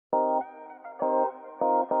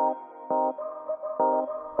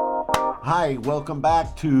Hi, welcome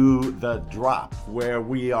back to The Drop, where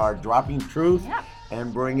we are dropping truth Yep.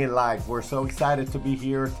 and bringing life. We're so excited to be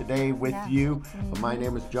here today with Yeah. you. My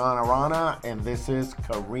name is John Arana, and this is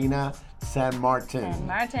Karina San Martin. And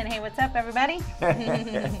Martin, hey, what's up, everybody?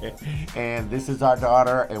 And this is our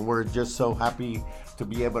daughter, and we're just so happy to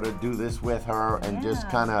be able to do this with her and just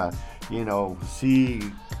Yeah. kind of, see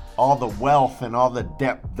all the wealth and all the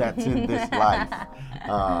depth that's in this life.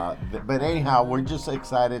 But anyhow, we're just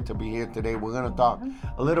excited to be here today. We're going to talk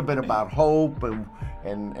a little bit about hope and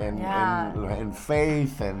Yeah. and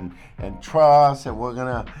faith and trust, and we're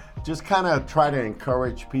going to just kind of try to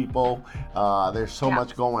encourage people. There's so Yeah.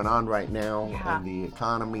 much going on right now Yeah. in the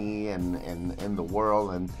economy and in the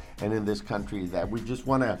world and in this country that we just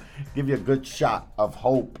want to give you a good shot of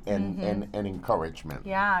hope and encouragement.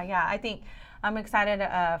 Yeah. I think I'm excited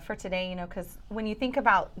for today, because when you think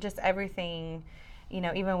about just everything,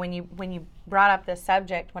 even when you brought up this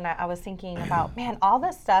subject, when I was thinking about, man, all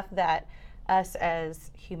the stuff that us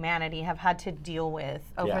as humanity have had to deal with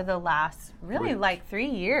over Yeah. the last really like 3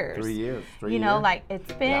 years. 3 years. Like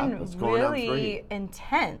it's been it's going on really 3.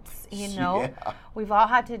 intense, Yeah. We've all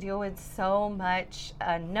had to deal with so much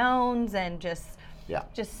unknowns and just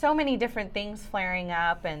so many different things flaring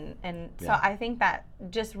up, and so Yeah. I think that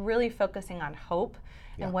just really focusing on hope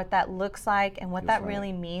Yeah. and what that looks like and what That's that right.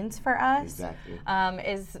 really means for us Exactly.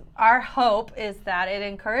 is our hope is that it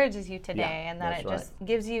encourages you today, Yeah, and that that's it right. just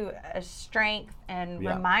gives you a strength and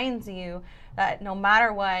Yeah. reminds you that no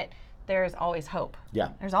matter what, there's always hope. Yeah.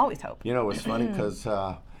 There's always hope. It's funny because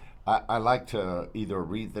I like to either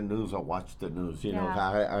read the news or watch the news.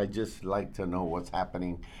 Yeah. I just like to know what's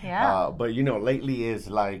happening. Yeah. But lately is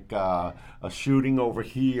like a shooting over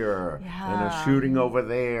here and a Yeah. shooting over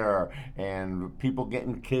there, and people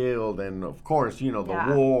getting killed, and of course the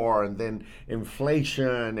Yeah. war, and then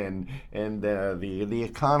inflation, and the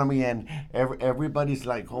economy, and everybody's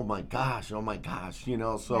like, oh my gosh. So.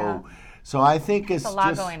 Yeah. So I think it's a lot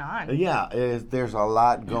just, going on. Yeah, there's a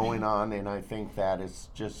lot going on, and I think that it's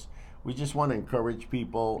just we just want to encourage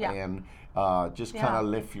people Yeah. and just Yeah. kind of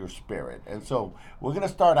lift your spirit. And so we're going to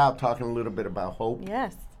start out talking a little bit about hope.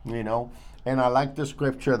 Yes. And I like the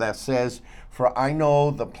scripture that says, "For I know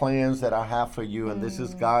the plans that I have for you," and this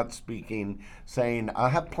is God speaking, saying, "I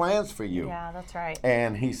have plans for you." Yeah, that's right.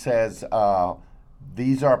 And He says,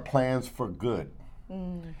 "These are plans for good."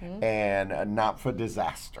 And not for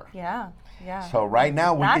disaster. Yeah. So right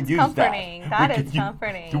now we That's could use comforting. that. That We is could u-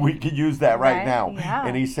 comforting. We could use that right Right? now. Yeah.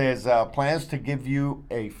 And he says plans to give you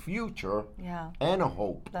a future Yeah. and a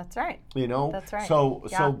hope. That's right. That's right. So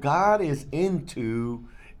Yeah. God is into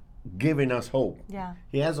giving us hope. Yeah.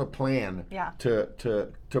 He has a plan Yeah.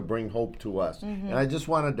 to bring hope to us. And I just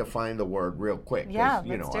want to define the word real quick. 'cause, Yeah,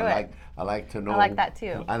 let's do it. I like to know. I like that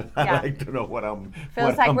too. I Yeah. like to know what I'm. Feels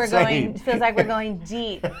what like I'm we're saying. going. Feels like we're going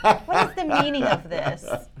deep. What is the meaning of this?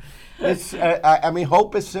 It's. I mean,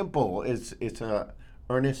 hope is simple. It's a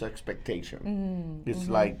earnest expectation. It's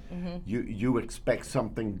like you expect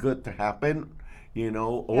something good to happen,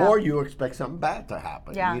 or you expect something bad to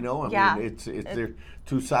happen. Yeah. I Yeah. mean, it's there are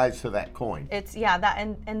two sides to that coin. It's that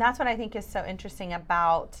and that's what I think is so interesting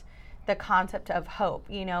about the concept of hope,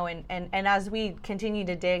 and as we continue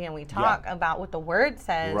to dig and we talk about what the word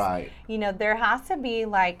says, Right. There has to be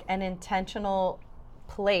like an intentional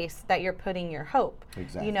place that you're putting your hope.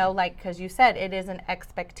 Exactly. Because you said it is an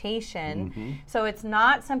expectation. So it's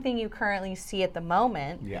not something you currently see at the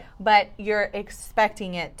moment, Yeah. but you're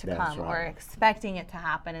expecting it to That's come or right. expecting it to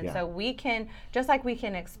happen. And Yeah. so we can, just like we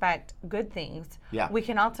can expect good things, Yeah. we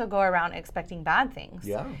can also go around expecting bad things.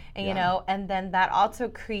 Yeah, And, yeah. and then that also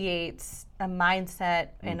creates a mindset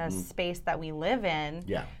in a space that we live in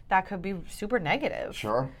Yeah. that could be super negative.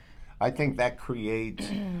 Sure. I think that creates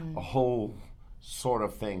a whole sort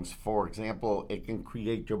of things. For example, it can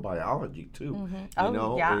create your biology too.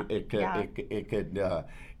 Oh, yeah. It could Yeah. it could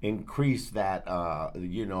increase that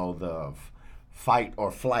the fight or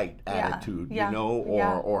flight Yeah. attitude, Yeah. or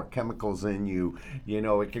Yeah. or chemicals in you.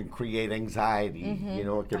 It can create anxiety.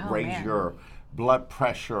 It can Oh, raise man. your blood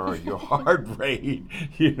pressure, your heart rate.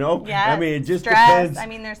 Yeah, I mean, it just stress. depends. I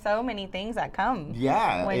mean, there's so many things that come.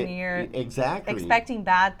 Yeah, when you're exactly expecting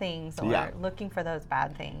bad things or Yeah. looking for those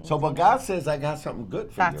bad things. So, but God says, I got something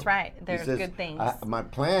good for you. That's right. He There's says, good things. My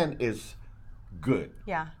plan is good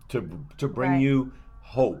Yeah. to bring Right. you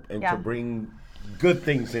hope and Yeah. to bring good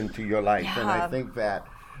things into your life. And I Yeah. think that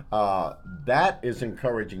that is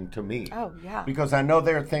encouraging to me. Oh, yeah. Because I know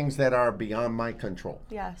there are things that are beyond my control.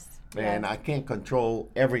 Yes. And I can't control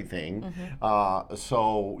everything.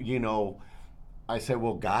 So, I say,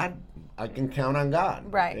 well, God, I can count on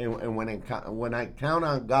God. Right. And when I count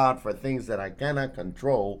on God for things that I cannot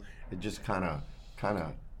control, it just kind of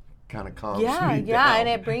calms Yeah, me yeah, down. and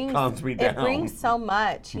it brings calms me down. it brings so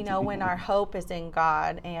much, when our hope is in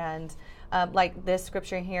God. And like this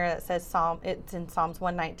scripture here that says it's in Psalms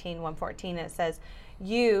 119, 114, and it says,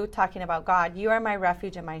 "You," talking about God, "you are my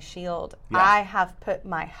refuge and my shield. Yeah. I have put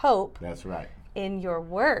my hope That's right. in your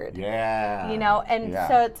word." Yeah. And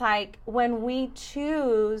so it's like when we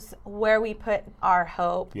choose where we put our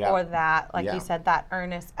hope, Yeah. or that, like Yeah. you said, that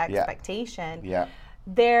earnest expectation, Yeah.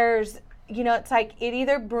 there's, it's like it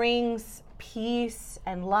either brings peace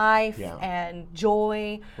and life Yeah. and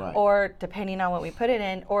joy, Right. or depending on what we put it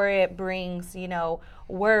in, or it brings,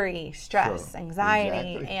 worry, stress, Sure.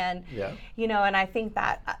 anxiety. Exactly. And, Yeah. and I think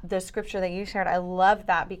that the scripture that you shared, I love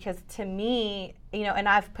that, because to me, and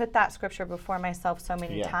I've put that scripture before myself so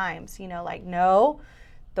many Yeah. times, like, no,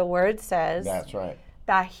 the word says That's right.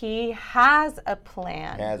 that he has a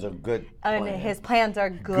plan. Has a good plan. And his plans are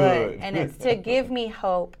good, Good. and it's to give me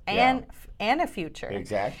hope and a future.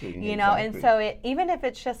 Exactly. And so even if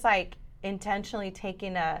it's just like intentionally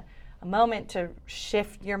taking a moment to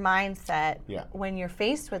shift your mindset when you're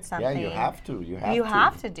faced with something. Yeah, you have to. You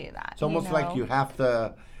have to do that. It's almost like you have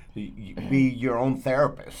to be your own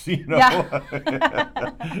therapist, Yeah.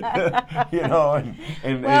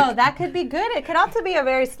 and well, that could be good. It could also be a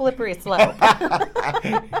very slippery slope.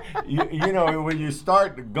 when you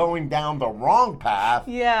start going down the wrong path,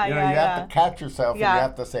 you have to catch yourself, and you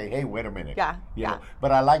have to say, "Hey, wait a minute." You know?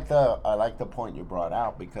 But I like the point you brought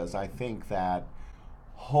out, because I think that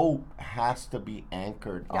hope has to be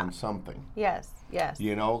anchored on something. Yes.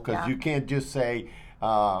 Because you can't just say,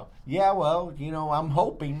 I'm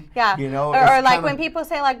hoping. Yeah. Or like when people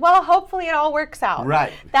say, like, well, hopefully it all works out.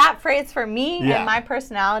 Right. That phrase for me and my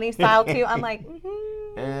personality style too, I'm like, wait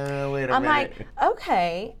a minute. I'm like,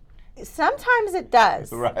 okay, sometimes it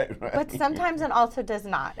does. Right. But sometimes it also does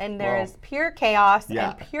not. And there's pure chaos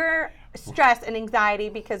and pure stress and anxiety,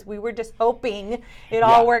 because we were just hoping it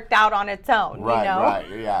all worked out on its own. Right,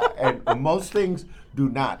 yeah. And most things do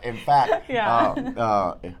not. In fact,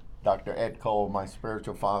 Dr. Ed Cole, my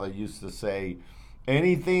spiritual father, used to say,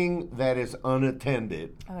 anything that is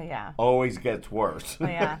unattended always gets worse. Oh,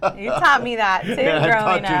 yeah. You taught me that too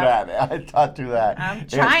growing up. I taught you that. I'm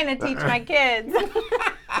trying to teach my kids.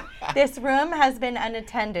 This room has been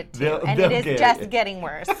unattended to, and it is just getting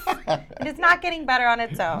worse. It is not getting better on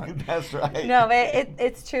its own. That's right. No, but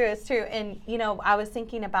it's true. It's true. And, I was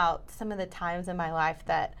thinking about some of the times in my life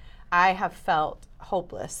that I have felt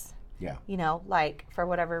hopeless. Yeah. Like for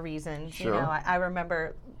whatever reasons. Sure. I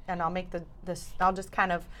remember, and I'll make I'll just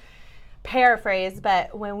kind of paraphrase,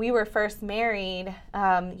 but when we were first married,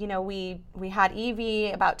 we had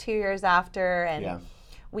Evie about 2 years after, and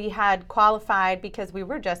we had qualified, because we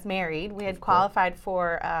were just married. We had qualified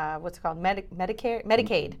for what's called Medicaid.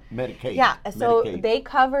 Medicaid. Yeah. So Medicaid. They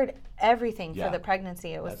covered everything for the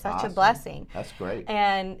pregnancy. It was such awesome. a blessing. That's great.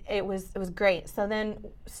 And it was great. So then,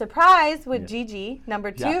 surprise with Gigi,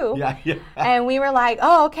 number 2. Yeah. And we were like,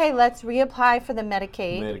 oh, okay, let's reapply for the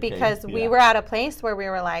Medicaid because we were at a place where we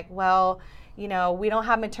were like, well, we don't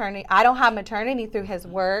have maternity. I don't have maternity through his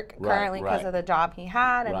work currently because of the job he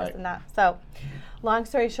had and this and that. So, long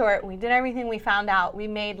story short, we did everything. We found out we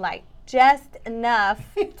made like just enough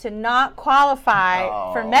to not qualify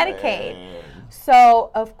for Medicaid. Man.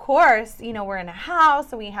 So, of course, we're in a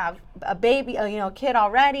house and we have a baby, a kid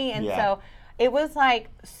already. And so it was like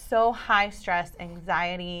so high stress,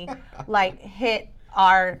 anxiety, like hit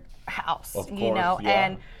our house, Of course,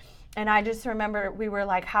 and I just remember we were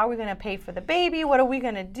like, how are we going to pay for the baby? What are we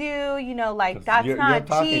going to do? That's you're not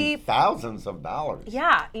talking cheap. Thousands of dollars.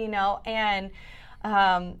 Yeah, and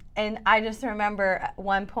I just remember at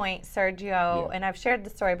one point, Sergio, and I've shared the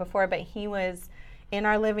story before, but he was in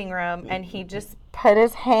our living room and he just put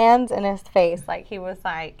his hands in his face, like he was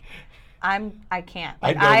like, I can't.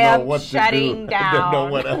 Like, I am shutting down. I don't know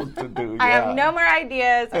what else to do. I have no more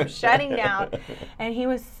ideas. I'm shutting down. And he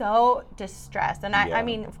was so distressed. And I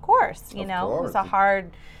mean, of course, it was a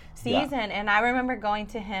hard season. And I remember going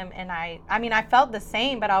to him and I felt the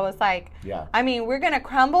same, but I was like, we're going to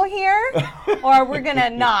crumble here or we're going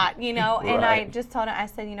to not, And I just told him, I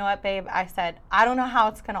said, you know what, babe? I said, I don't know how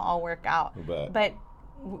it's going to all work out, but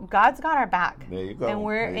God's got our back. There you go. And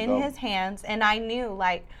we're in his hands. And I knew,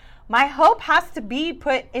 like, my hope has to be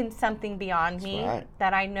put in something beyond me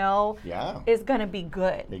that I know is going to be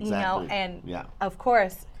good, Exactly. And of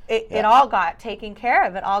course, it all got taken care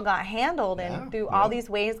of. It all got handled, and through all these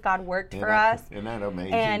ways, God worked for us. Isn't that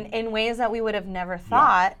amazing? And in ways that we would have never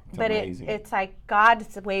thought. But it's like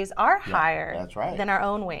God's ways are higher than our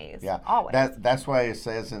own ways. Yeah, always. That's why it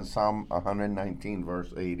says in Psalm 119,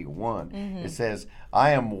 verse 81, it says,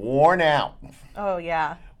 I am worn out. Oh,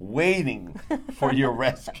 yeah. waiting for your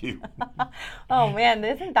rescue. Oh man,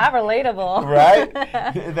 isn't that relatable? Right?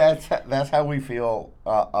 That's how we feel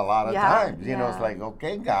a lot of Yeah, times. You know, it's yeah. like,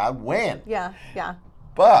 okay, God, when? Yeah, yeah,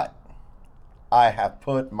 But I have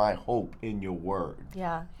put my hope in your word.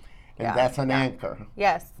 yeah. And Yeah, that's an yeah. anchor.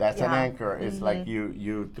 Yes. That's an yeah. anchor. It's like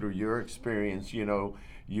you through your experience, you know,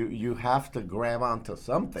 you have to grab onto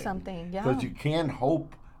something. Something, yeah. Because you can't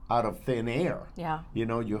hope out of thin air. Yeah. You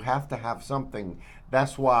know, you have to have something.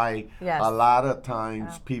 That's why Yes. a lot of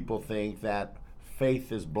times people think that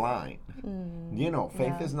faith is blind. You know,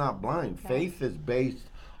 faith Yeah. is not blind. Faith is based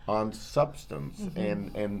on substance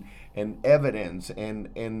and evidence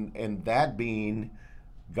and that being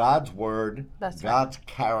God's word, That's right. God's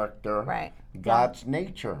character, Right. God's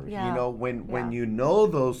nature. Yeah. You know, when Yeah. you know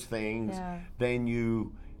those things, Yeah. then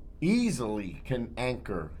you easily can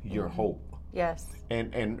anchor your hope. Yes.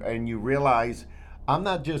 And you realize I'm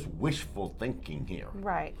not just wishful thinking here.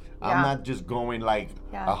 Right. I'm Yeah. not just going like,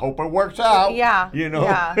 Yeah. I hope it works out. Yeah, You know,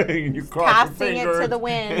 yeah. and you cross Passing your it to fingers. the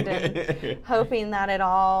wind and hoping that it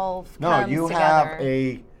all No, comes you together. have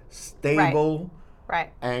a stable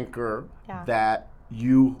Right. anchor Yeah. that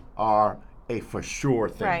you are a for sure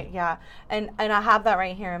thing. Right, yeah. And I have that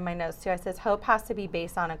right here in my notes too. It says hope has to be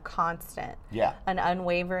based on a constant, Yeah. an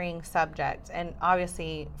unwavering subject. And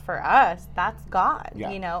obviously for us, that's God, Yeah,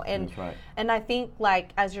 you know. And that's right. and I think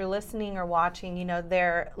like as you're listening or watching, you know,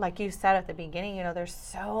 there like you said at the beginning, you know, there's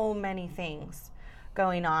so many things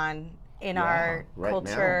going on in Yeah, our right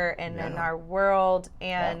culture now. and in Yeah. our world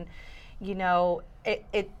and you know,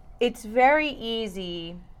 it's very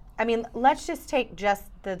easy. I mean, let's just take just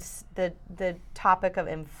the topic of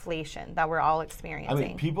inflation that we're all experiencing. I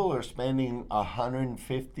mean, people are spending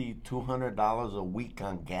 $150, $200 a week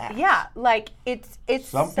on gas. yeah, like it's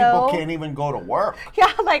Some so, people can't even go to work.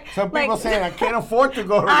 Yeah, like Some people like, saying I can't afford to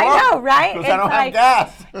go to work. I know, right? Because I don't like, have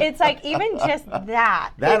gas. It's like even just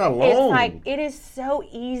that. That It's alone. like it is so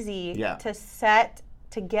easy Yeah.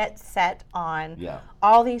 to get set on Yeah.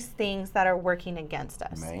 all these things that are working against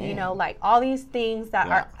us. You Man. know, like all these things that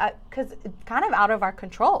Yeah. are because it's kind of out of our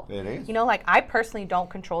control. It is. You know, like I personally don't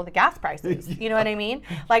control the gas prices. You know what I mean?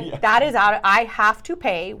 Like Yeah. that is I have to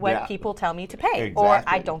pay what Yeah. people tell me to pay, or I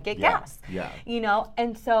Exactly. don't get Yeah. gas. Yeah. You know,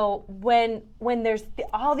 and so when there's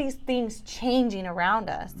all these things changing around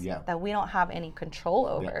us Yeah. that we don't have any control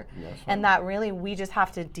over, that's and that really we just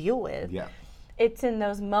have to deal with. Yeah. It's in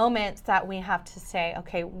those moments that we have to say,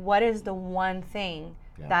 okay, what is the one thing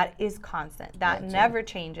Yeah. that is constant, that That's it. never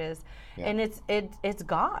changes, Yeah. and it's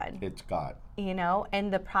God, It's God. you know,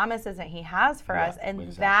 and the promises that He has for Yeah, us, and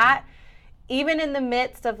exactly. that even in the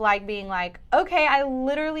midst of like being like, okay, I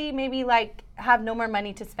literally maybe like have no more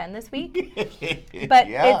money to spend this week, but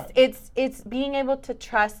Yeah. it's being able to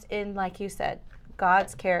trust in, like you said,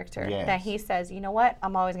 God's character, Yes. that He says, you know what,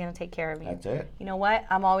 I'm always going to take care of you. That's it. You know what,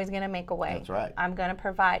 I'm always going to make a way. That's right. I'm going to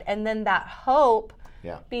provide. And then that hope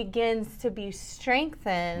Yeah. begins to be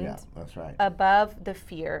strengthened Yeah. That's right. above the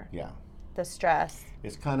fear, Yeah. the stress.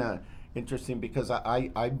 It's kind of interesting because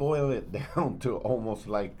I boil it down to almost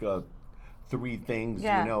like three things,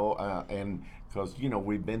 Yeah. you know, and because, you know,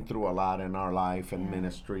 we've been through a lot in our life and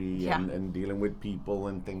ministry Yeah. and dealing with people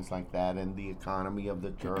and things like that and the economy of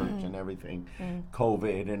the church and everything, Mm.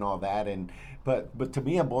 COVID and all that. But to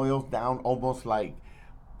me, it boils down almost like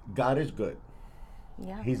God is good.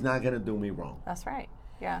 Yeah, He's not going to do me wrong. that's right.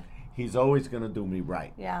 Yeah, He's always going to do me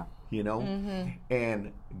right, yeah, you know? Mm-hmm.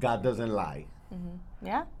 And God doesn't lie.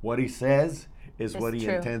 yeah. What he says is It's what he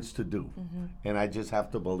true. intends to do, and I just have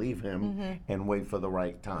to believe him and wait for the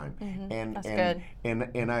right time. And That's and,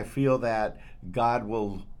 good. and I feel that God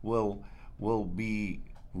will be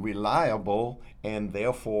reliable, and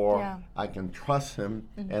therefore Yeah. I can trust him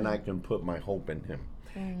and I can put my hope in him.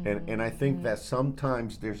 And I think that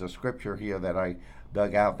sometimes there's a scripture here that I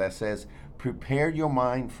dug out that says, "Prepare your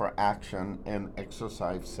mind for action and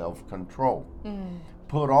exercise self-control."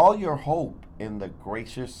 Put all your hope in the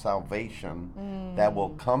gracious salvation that will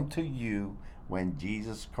come to you when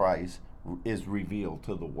Jesus Christ is revealed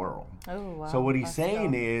to the world. Oh, wow. So what he's That's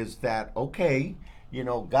saying good. is that, okay, you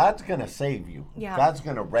know, God's going to save you. Yeah. God's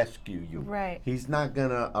going to rescue you. Right. He's not going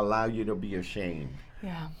to allow you to be ashamed.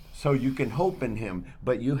 Yeah, So you can hope in him,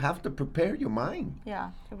 but you have to prepare your mind. yeah,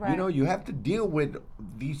 right. You know, you have to deal with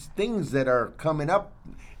these things that are coming up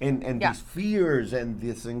and Yeah. these fears and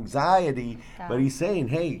this anxiety. Yeah. But he's saying,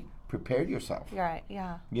 hey, prepare yourself. You're right.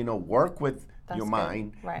 Yeah. You know, work with That's your good.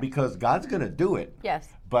 mind Right. because God's going to do it. Yes.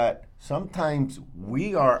 But sometimes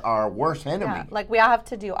we are our worst enemy. Yeah, like we all have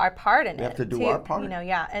to do our part in it. We have to do too, our part. You know,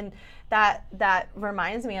 yeah, and that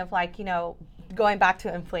reminds me of like, you know, going back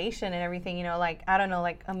to inflation and everything. You know, like I don't know,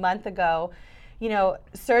 like a month ago, you know,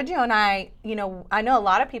 Sergio and I, you know, I know a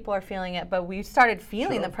lot of people are feeling it, but we started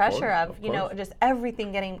feeling Sure, the of pressure course, of, of you know, course. just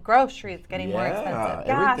everything getting, groceries getting more Yeah, expensive,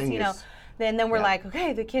 gas, everything you know. is- Then we're yeah. like,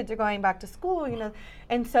 okay, the kids are going back to school, you know,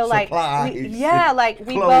 and so like, Supplies,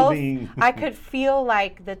 we clothing. both, I could feel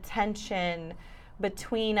like the tension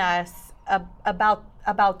between us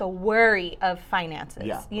about the worry of finances,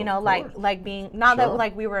 Yeah, you of know, course. like being, not Sure. that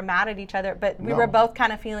like we were mad at each other, but we No. were both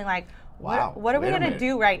kind of feeling like, Wow, what are we wait a going to minute.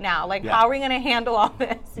 do right now? Like, Yeah. how are we going to handle all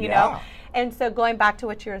this, you Yeah. know? And so going back to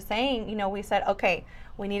what you were saying, you know, we said, okay,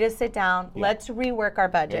 we need to sit down. Yeah. Let's rework our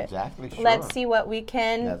budget. Exactly, sure. Let's see what we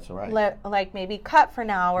can, That's right. like maybe cut for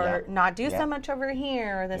now, or Yeah. not do Yeah. so much over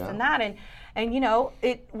here, or this Yeah. and that. And you know,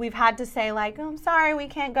 we've had to say like, oh, I'm sorry, we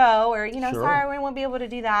can't go, or, you know, Sure. sorry, we won't be able to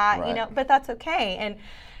do that, you Right. know, but that's okay.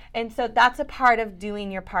 And so that's a part of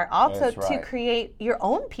doing your part also, That's to right. create your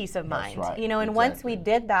own peace of That's mind. right. You know, and once we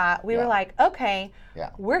Exactly. did that, we were Yeah. like, okay, Yeah.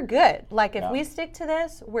 we're good. Like if Yeah. we stick to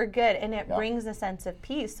this, we're good. And it Yeah. brings a sense of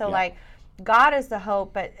peace. So Yeah. like God is the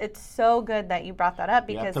hope, but it's so good that you brought that up,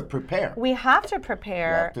 You have because to prepare. we have to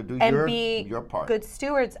prepare to do and be your part. good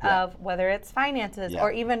stewards Yeah. of whether it's finances Yeah.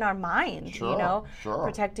 or even our mind, you Sure, know, sure.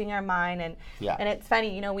 protecting our mind. And Yeah. and it's funny,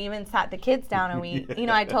 you know, we even sat the kids down and we, you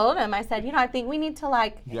know, I told them, I said, you know, I think we need to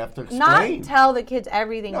like You have to not explain. tell the kids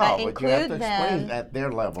everything, No, but but you have include to explain them at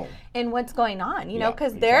their level. in what's going on, you know, Yeah,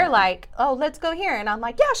 because they're exactly. like, oh, let's go here. And I'm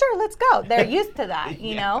like, yeah, sure, let's go. They're used to that,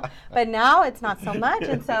 you know, but now it's not so much.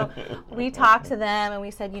 And so we talked to them and we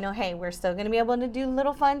said, you know, hey, we're still going to be able to do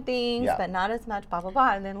little fun things, Yeah. but not as much, blah, blah,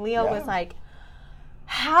 blah. And then Leo Yeah. was like,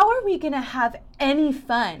 how are we going to have any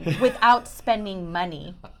fun without spending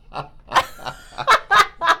money?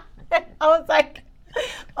 I was like,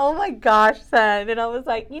 oh my gosh, son. And I was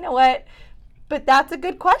like, you know what? But that's a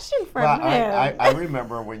good question for Well, him. I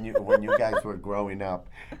remember when you guys were growing up,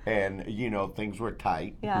 and you know things were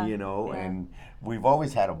tight, Yeah, you know, yeah. and we've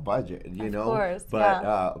always had a budget, you know, course, but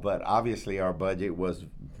yeah. but obviously our budget was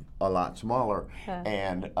a lot smaller, Yeah.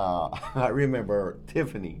 and I remember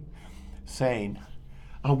Tiffany saying,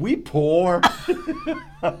 "Are we poor?"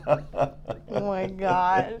 Oh my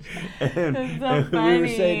gosh. And, That's so and we would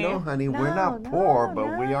say, funny. "No, honey, we're No, not poor, no,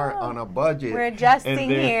 but we are no. on a budget. We're adjusting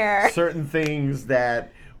and there's here." certain things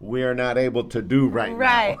that we're not able to do right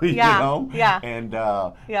Right, now. yeah, You know? yeah. And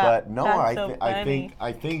Yeah, but no, that's so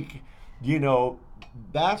I think, you know,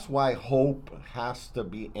 that's why hope has to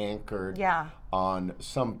be anchored Yeah. on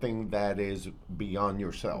something that is beyond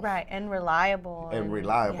yourself. Right, and reliable. And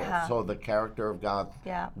reliable. Yeah. So the character of God,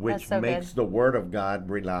 Yeah, which that's so makes good. the word of God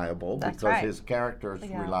reliable, That's because right. his character is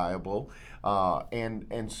Yeah. reliable.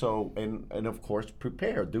 And so of course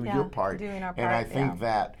prepare, do Yeah, your part. doing our And I part, think yeah.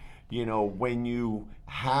 that, you know, when you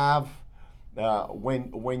have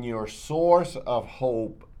when your source of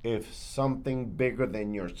hope is something bigger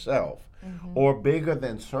than yourself, Mm-hmm. or bigger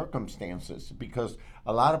than circumstances, because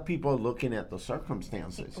a lot of people are looking at the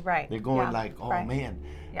circumstances. Right, They're going yeah, like, oh right. man,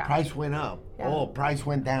 Yeah. price went up. Yeah. Oh, price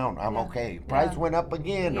went down. I'm Yeah. okay. Price Yeah. went up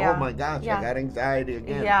again. Yeah. Oh my gosh, Yeah. I got anxiety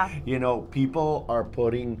again. Yeah. You know, people are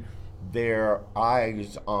putting their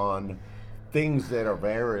eyes on things that are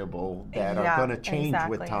variable, that are Yeah, going to change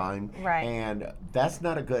with exactly. time. Right. And that's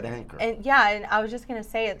not a good anchor. And yeah, and I was just going to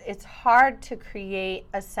say, it's hard to create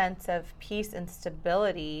a sense of peace and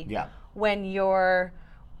stability Yeah. when you're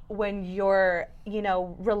you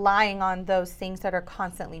know, relying on those things that are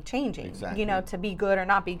constantly changing. Exactly. You know, to be good or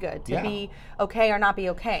not be good, to Yeah. be okay or not be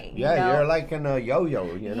okay. Yeah, you know? you're like in a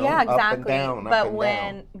yo-yo, you know, Yeah, exactly. up and down, but up and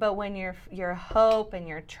when down. but when your hope and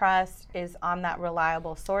your trust is on that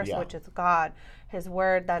reliable source, Yeah. which is God, His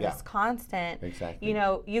Word that is Yeah. constant. Exactly. You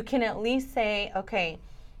know, you can at least say, okay,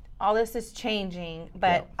 all this is changing,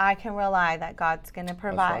 but Yeah. I can rely that God's going to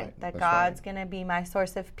provide, right. that That's God's right. going to be my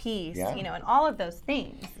source of peace. Yeah. You know, and all of those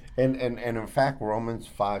things. And in fact, Romans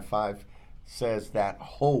 5:5 says that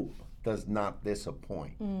hope does not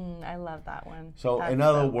disappoint. I love that one. So That's in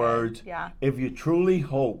other so good. words, yeah, if you truly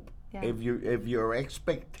hope, Yeah. if your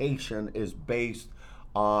expectation is based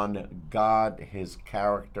on God, His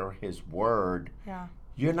character, His word, yeah,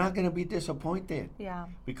 you're not going to be disappointed, yeah.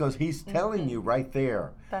 because He's telling you right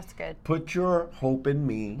there, That's good. put your hope in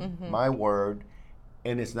me, Mm-hmm. my word,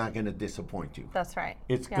 and it's not going to disappoint you. That's right.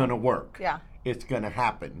 It's Yeah. going to work. Yeah. It's going to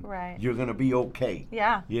happen. Right. You're going to be okay.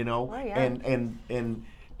 Yeah. You know? Oh, yeah.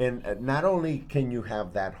 And not only can you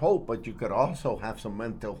have that hope, but you could also have some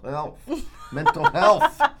mental health. Mental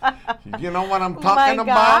health. You know what I'm talking My about?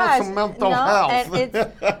 gosh. Some mental No, health.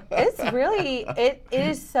 and it's really it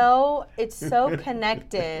is so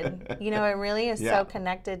connected. You know, it really is Yeah. so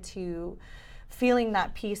connected to feeling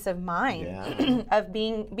that peace of mind Yeah. of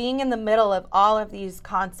being in the middle of all of these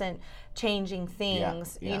constant changing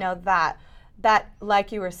things. Yeah. You know, that that,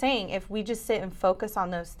 like you were saying, if we just sit and focus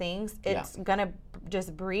on those things, it's gonna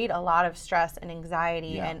just breed a lot of stress and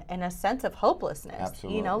anxiety and a sense of hopelessness.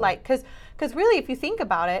 Absolutely. You know, like because really, if you think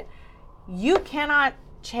about it, you cannot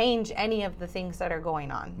change any of the things that are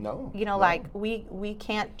going on. No. You know, no. like we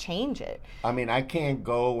can't change it. I mean, I can't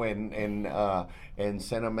go and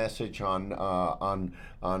send a message on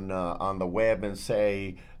the web and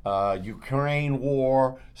say Ukraine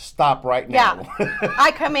war, stop right now. Yeah,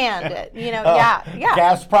 I command it. You know, yeah.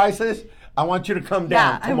 Gas prices, I want you to come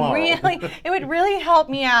down tomorrow. It would really help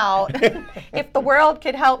me out if the world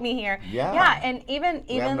could help me here. Yeah. And even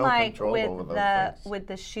no like with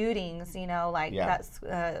the shootings, you know, like that's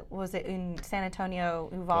was it in San Antonio,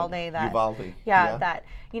 Uvalde? Uvalde. Yeah, that,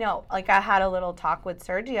 you know, like I had a little talk with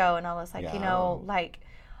Sergio, and I was like, you know, like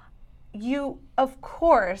you, of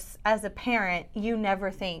course, as a parent, you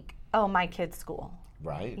never think, oh, my kid's school.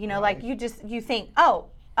 Right. You know, like you think, oh,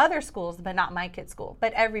 other schools, but not my kid's school.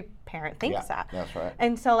 But every parent thinks that. That's right.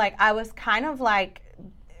 And so, like, I was kind of like,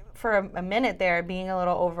 for a minute there, being a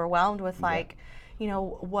little overwhelmed with, like, you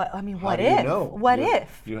know, what if? What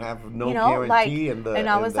if? You have no guarantee. Like, and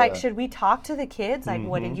I was like, should we talk to the kids? Like,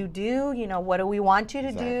 what did you do? You know, what do we want you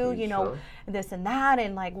to do? You know, this and that.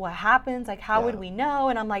 And, like, what happens? Like, how would we know?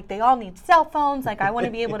 And I'm like, they all need cell phones. Like, I want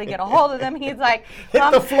to be able to get a hold of them. He's like,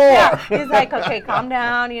 hit the floor. Yeah. He's like, okay, calm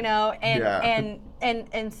down, you know. And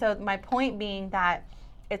so my point being that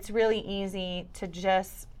it's really easy to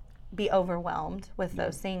just be overwhelmed with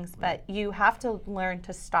those things, but you have to learn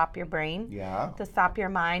to stop your brain, to stop your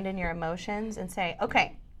mind and your emotions, and say,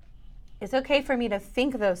 okay, it's okay for me to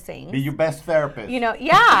think those things. Be your best therapist. You know,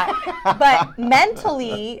 but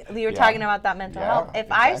mentally, you're talking about that mental health. If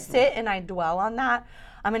I sit and I dwell on that,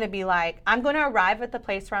 I'm going to be like, I'm going to arrive at the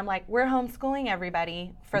place where I'm like, we're homeschooling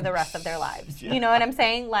everybody for the rest of their lives. You know what I'm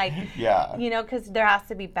saying? Like, you know, because there has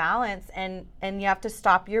to be balance, and you have to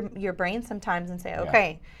stop your brain sometimes and say,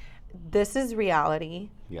 okay, this is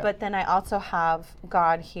reality, but then I also have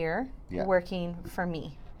God here working for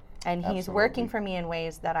me, and He's working for me in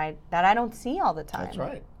ways that I don't see all the time. That's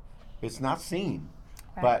right. It's not seen,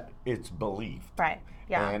 but it's believed. Right.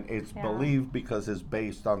 Yeah. And it's believed because it's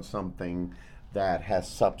based on something that has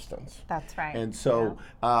substance. That's right. And so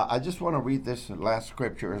I just want to read this last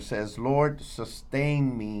scripture. It says, Lord,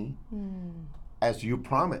 sustain me as you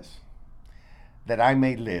promise, that I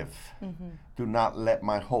may live. Do not let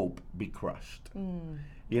my hope be crushed.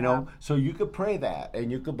 You know, so you could pray that,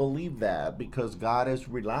 and you could believe that, because God is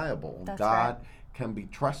reliable. God can be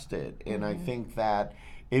trusted. And I think that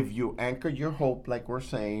if you anchor your hope, like we're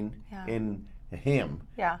saying, in Him,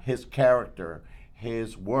 His character,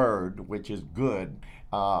 His word, which is good,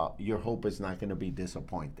 your hope is not going to be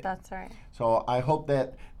disappointed. That's right. So I hope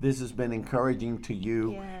that this has been encouraging to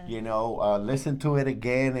you. You know, listen to it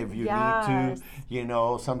again if you need to. You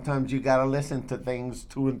know, sometimes you got to listen to things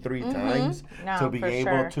 2 and 3 times to be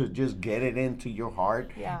able to just get it into your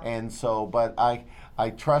heart. And so, but I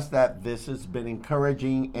trust that this has been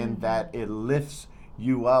encouraging, and that it lifts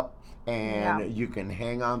you up, and you can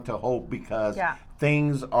hang on to hope, because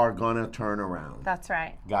things are going to turn around. That's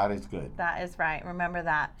right. God is good. That is right. Remember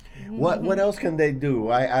that. What else can they do?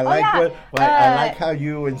 I like how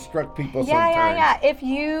you instruct people sometimes. If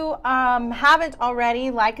you haven't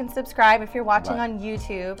already, like and subscribe if you're watching on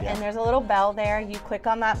YouTube. And there's a little bell there. You click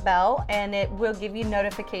on that bell, and it will give you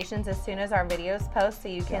notifications as soon as our videos post, so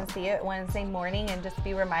you can see it Wednesday morning and just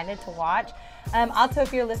be reminded to watch. Also,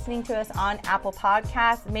 if you're listening to us on Apple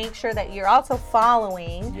Podcasts, make sure that you're also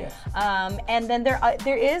following. And then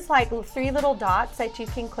there is like 3 little dots that you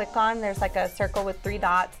can click on. There's like a circle with 3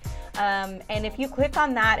 dots. And if you click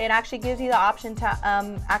on that, it actually gives you the option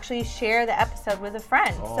to actually share the episode with a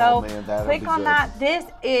friend. Click on that. This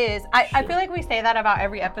is, I feel like we say that about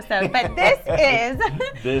every episode, but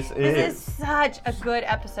this is such a good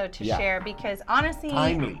episode to share, because honestly,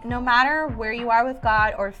 no matter where you are with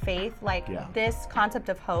God or faith, like this concept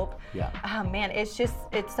of hope, oh man, it's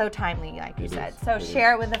so timely, like you said. So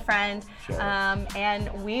share it with a friend,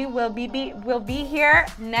 and we will be here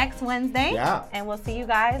next Wednesday, and we'll see you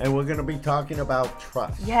guys. And we're going to be talking about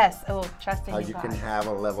trust. Trusting how you God. can have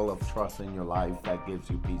a level of trust in your life that gives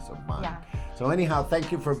you peace of mind. So anyhow,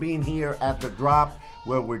 thank you for being here at The Drop,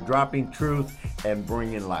 where we're dropping truth and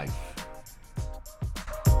bringing life.